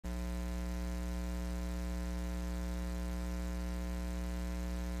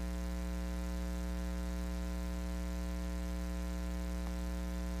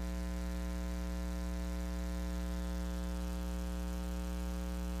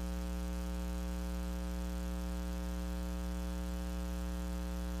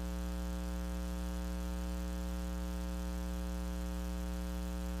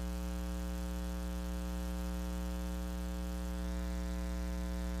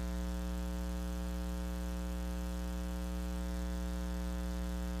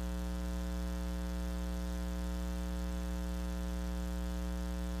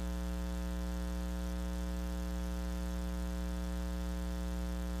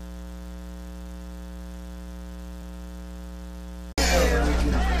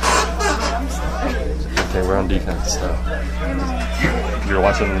we're on defense. So you're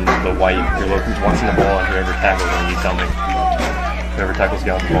watching the white, you're watching the ball, and whoever tackles them, you tell me. Whoever tackles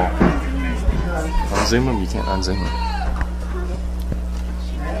got the ball. Unzoom them, you can't unzoom them.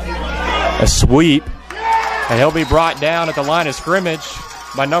 A sweep, and he'll be brought down at the line of scrimmage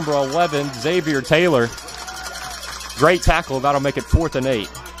by number 11, Xavier Taylor. Great tackle, that'll make it 4th and 8.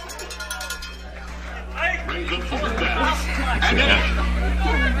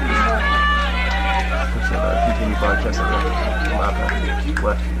 Continue broadcast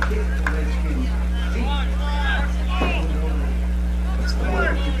left.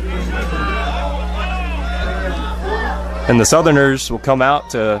 And the Southerners will come out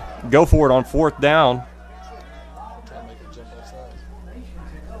to go for it on 4th down.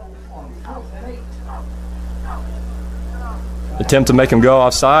 Attempt to make him go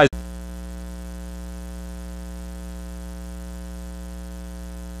offside.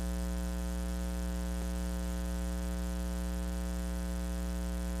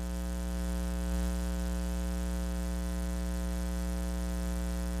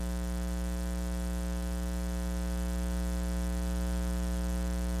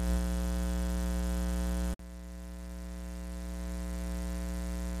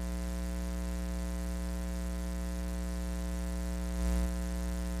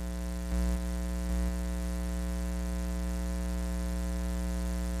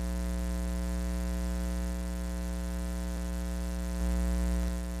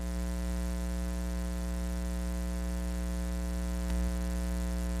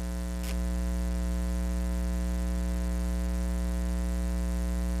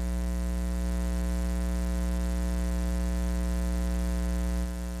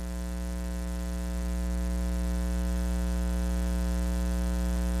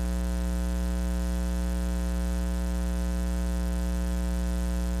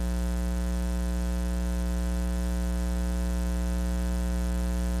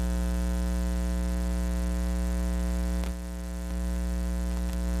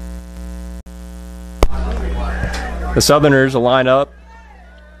 The Southerners will line up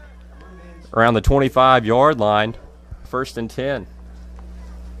around the 25-yard line, 1st and 10.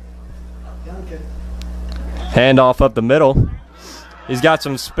 Handoff up the middle. He's got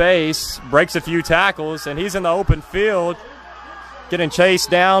some space, breaks a few tackles, and he's in the open field, getting chased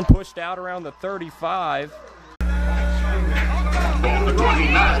down, pushed out around the 35.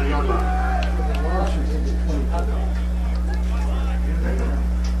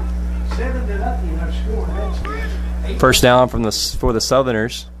 First down for the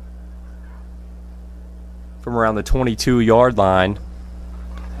Southerners from around the 22-yard line.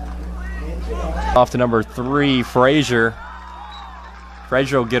 Off to number 3, Frazier.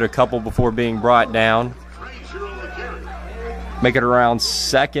 Frazier will get a couple before being brought down. Make it around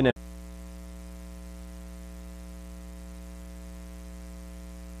 2nd and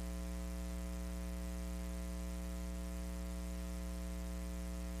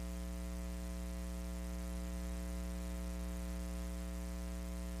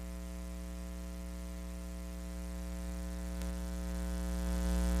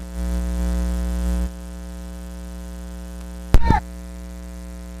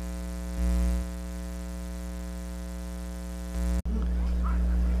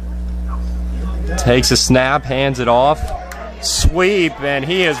takes a snap, hands it off, sweep, and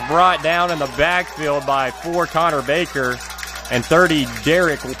he is brought down in the backfield by 4 Connor Baker and 30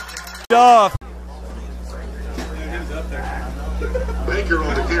 Derek Duff. Baker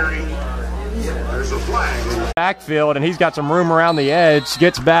on the carry. There's a flag. Backfield, and he's got some room around the edge,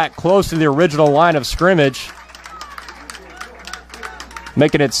 gets back close to the original line of scrimmage,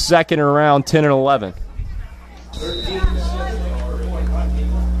 making it 2nd and around 10 and 11.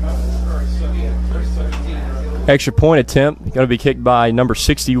 Extra point attempt, going to be kicked by number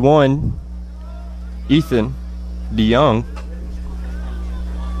 61, Ethan DeYoung.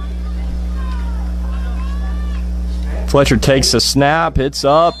 Fletcher takes a snap, it's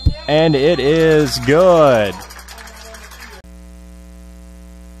up, and it is good.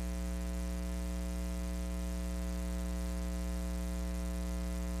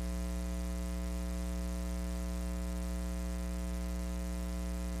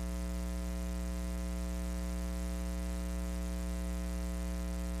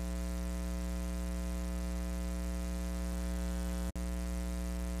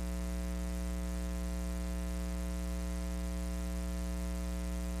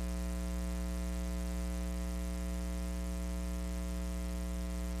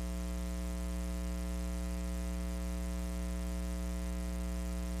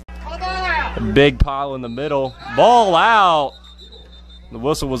 Big pile in the middle. Ball out. The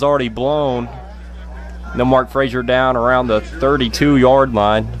whistle was already blown. They'll mark Frazier down around the 32-yard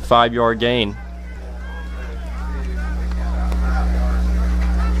line, 5-yard gain.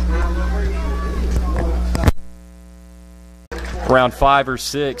 Around 5 or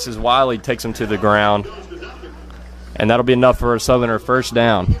 6 as Wiley takes him to the ground. And that'll be enough for a Southerner first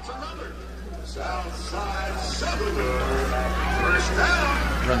down.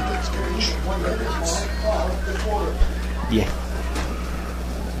 Yeah.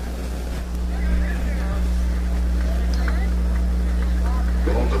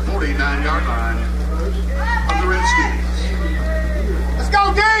 On the 49-yard line of the Redskins. Let's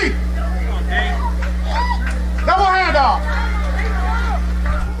go, D! Double handoff.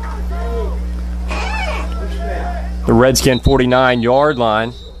 The Redskin 49-yard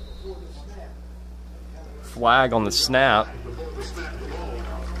line. Flag on the snap.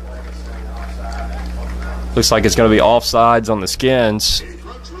 Looks like it's going to be offsides on the Skins.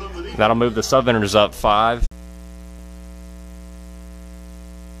 That'll move the Southerners up 5.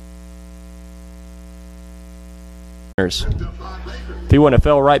 If he wouldn't have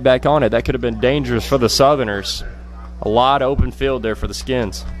fell right back on it, that could have been dangerous for the Southerners. A lot of open field there for the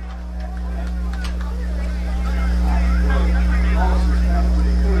Skins.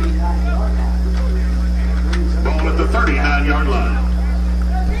 Ball at the 39-yard line.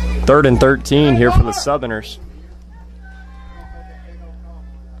 3rd and 13 here for the Southerners.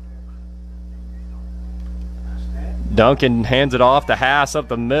 Duncan hands it off to Haas up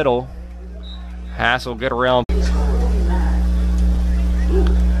the middle. Haas will get around.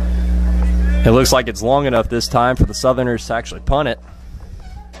 It looks like it's long enough this time for the Southerners to actually punt it.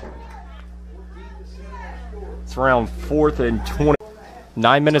 It's around 4th and 20.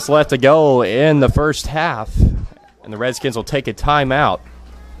 9 minutes left to go in the first half, and the Redskins will take a timeout.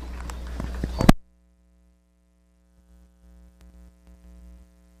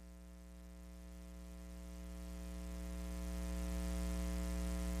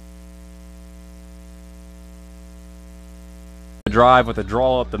 Drive with a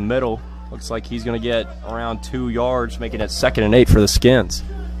draw up the middle. Looks like he's going to get around 2 yards, making it 2nd and 8 for the Skins.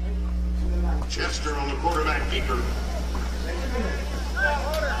 Chester on the quarterback keeper.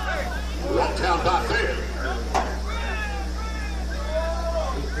 Walked out by Fair.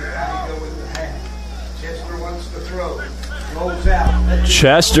 Chester wants to throw. Rolls out.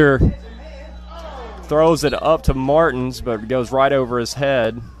 Chester throws it up to Martins, but it goes right over his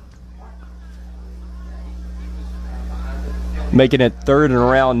head. Making it 3rd and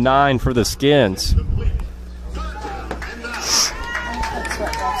around 9 for the Skins.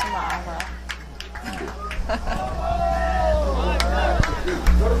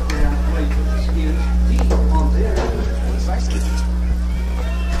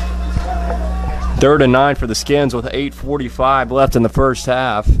 Third and 9 for the Skins with 8:45 left in the first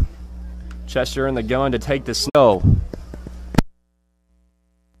half. Chester in the gun to take the snow.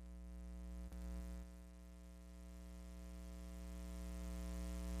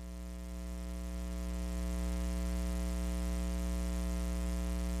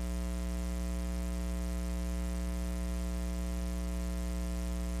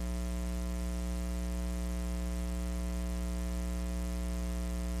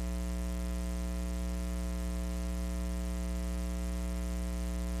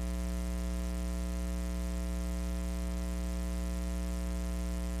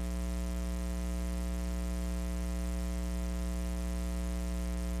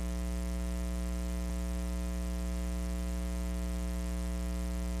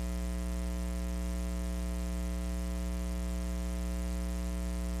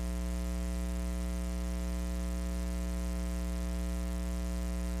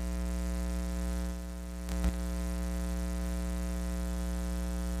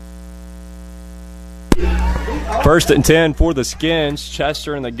 First and 10 for the Skins.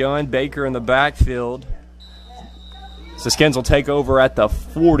 Chester in the gun, Baker in the backfield. So the Skins will take over at the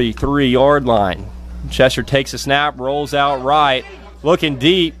 43-yard line. Chester takes a snap, rolls out right, looking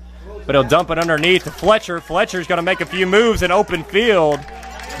deep, but he'll dump it underneath to Fletcher. Fletcher's going to make a few moves in open field,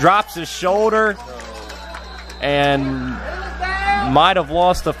 drops his shoulder, and might have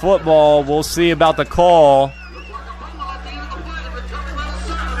lost the football. We'll see about the call.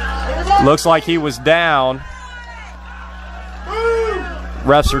 Looks like he was down.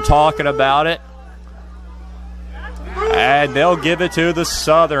 Refs are talking about it. And they'll give it to the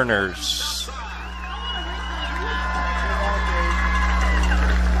Southerners.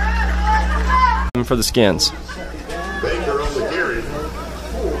 For the Skins. Baker on the carry.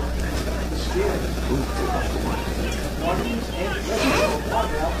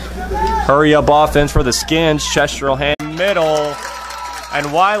 Hurry up offense for the Skins. Chester will hand middle.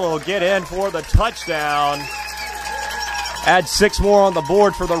 And Wiley will get in for the touchdown. Add 6 more on the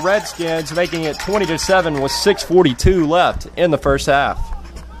board for the Redskins, making it 20-7 with 6:42 left in the first half.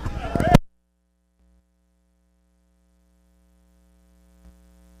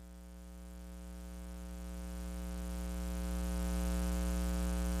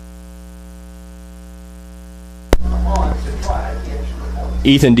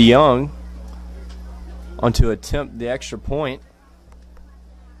 Ethan DeYoung on to attempt the extra point.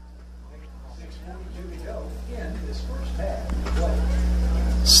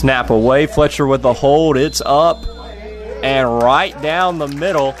 Snap away, Fletcher with the hold. It's up and right down the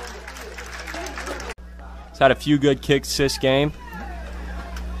middle. He's had a few good kicks this game.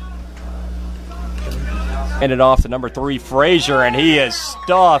 Handed off to number 3, Frazier, and he is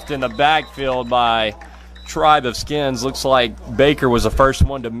stuffed in the backfield by Tribe of Skins. Looks like Baker was the first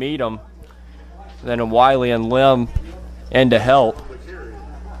one to meet him. Then Wiley and Lim in to help.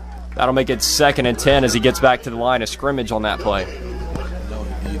 That'll make it 2nd and 10 as he gets back to the line of scrimmage on that play.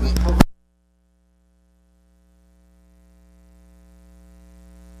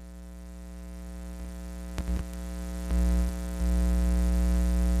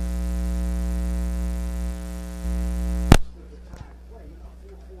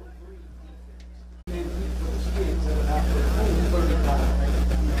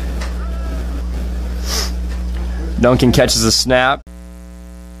 Duncan catches a snap.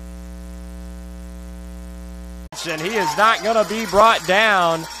 And he is not going to be brought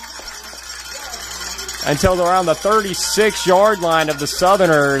down until around the 36-yard line of the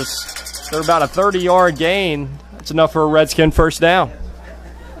Southerners. They're about a 30-yard gain. That's enough for a Redskin first down.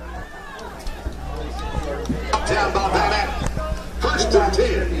 First and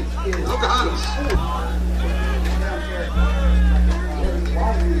 10, Pocahontas.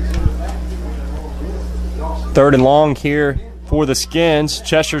 Third and long here for the Skins.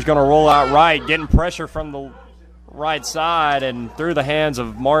 Chester's going to roll out right, getting pressure from the right side and through the hands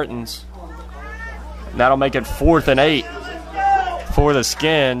of Martins. That'll make it 4th and 8 for the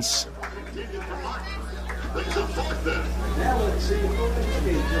Skins.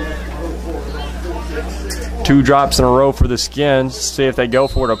 Two drops in a row for the Skins. See if they go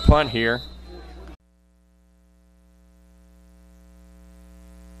for it, a punt here.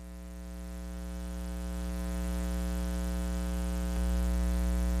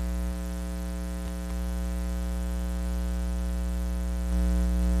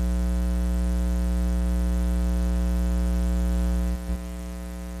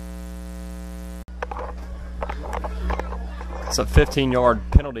 It's a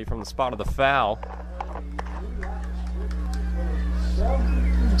 15-yard penalty from the spot of the foul.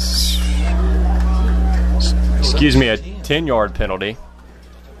 Excuse me, a 10-yard penalty.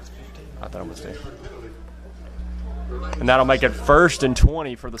 I thought it was 10. And that'll make it 1st and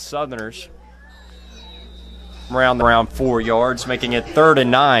 20 for the Southerners. Around 4 yards, making it 3rd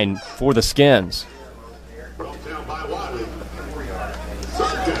and 9 for the Skins. Brought down by Wiley.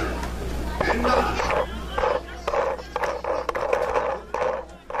 3rd and 9.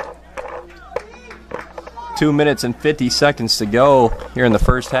 2 minutes and 50 seconds to go here in the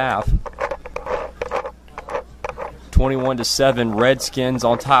first half. 21-7, Redskins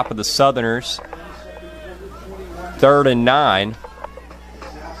on top of the Southerners. 3rd and 9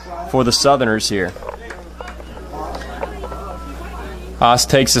 for the Southerners here. Haas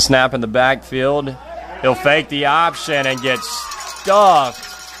takes the snap in the backfield. He'll fake the option and gets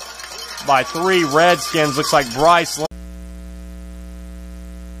stuffed by 3 Redskins. Looks like Bryce.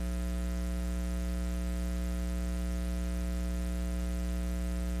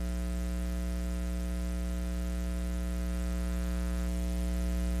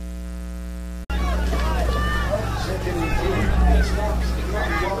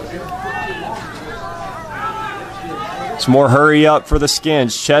 Some more hurry up for the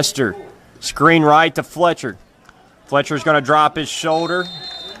Skins. Chester, screen right to Fletcher. Fletcher's going to drop his shoulder.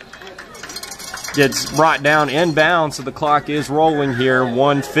 Gets brought down inbound, so the clock is rolling here.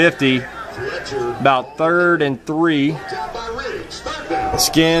 1:50, about 3rd and 3.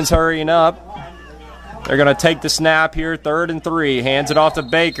 Skins hurrying up. They're going to take the snap here, 3rd and 3. Hands it off to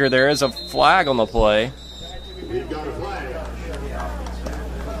Baker. There is a flag on the play. We've got a flag.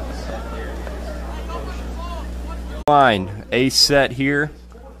 Line, a set here.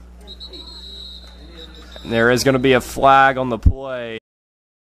 And there is going to be a flag on the play.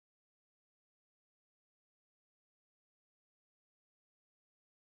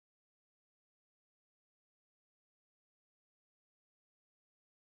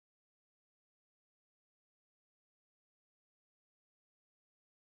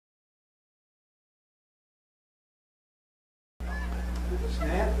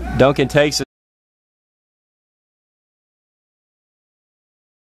 Duncan takes it.